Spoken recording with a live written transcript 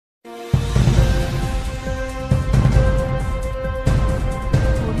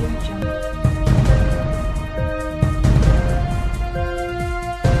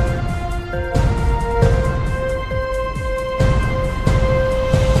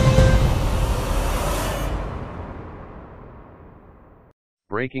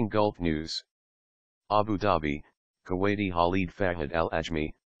Breaking Gulf News. Abu Dhabi, Kuwaiti Khalid Fahad Al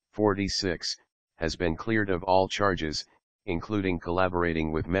Ajmi, 46, has been cleared of all charges, including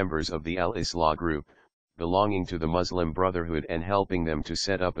collaborating with members of the Islah group, belonging to the Muslim Brotherhood and helping them to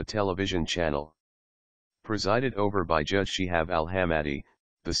set up a television channel. Presided over by Judge Shehab Al Hammadi,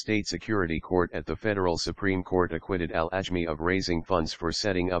 the State Security Court at the Federal Supreme Court acquitted Al Ajmi of raising funds for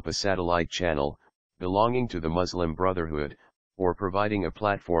setting up a satellite channel, belonging to the Muslim Brotherhood, or providing a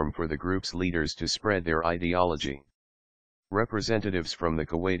platform for the group's leaders to spread their ideology. Representatives from the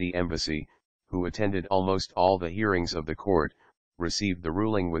Kuwaiti Embassy, who attended almost all the hearings of the court, received the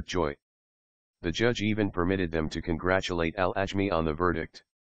ruling with joy. The judge even permitted them to congratulate Al Ajmi on the verdict.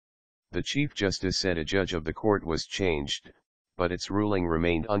 The Chief Justice said a judge of the court was changed, but its ruling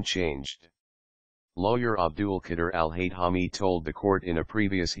remained unchanged. Lawyer Abdul Qadir al-Haythami told the court in a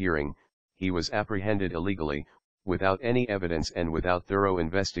previous hearing, he was apprehended illegally, without any evidence and without thorough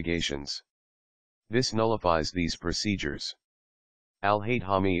investigations. This nullifies these procedures.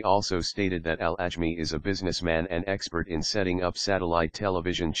 Al-Haythami also stated that Al Ajmi is a businessman and expert in setting up satellite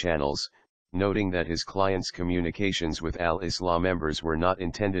television channels, noting that his client's communications with Al-Islah members were not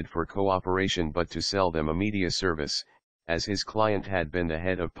intended for cooperation but to sell them a media service, as his client had been the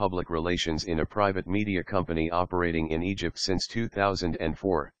head of public relations in a private media company operating in Egypt since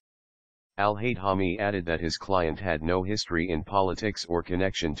 2004. Al-Haythami added that his client had no history in politics or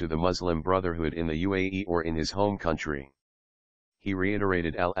connection to the Muslim Brotherhood in the UAE or in his home country. He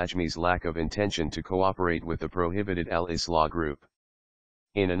reiterated Al Ajmi's lack of intention to cooperate with the prohibited Al-Islah group.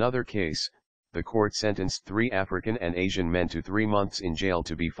 In another case, the court sentenced 3 African and Asian men to 3 months in jail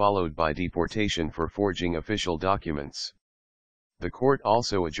to be followed by deportation for forging official documents. The court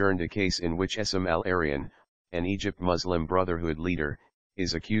also adjourned a case in which Essam Al-Aryan, an Egypt Muslim Brotherhood leader,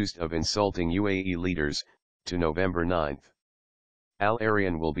 is accused of insulting UAE leaders, to November 9.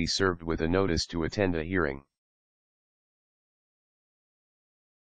 Al-Aryan will be served with a notice to attend a hearing.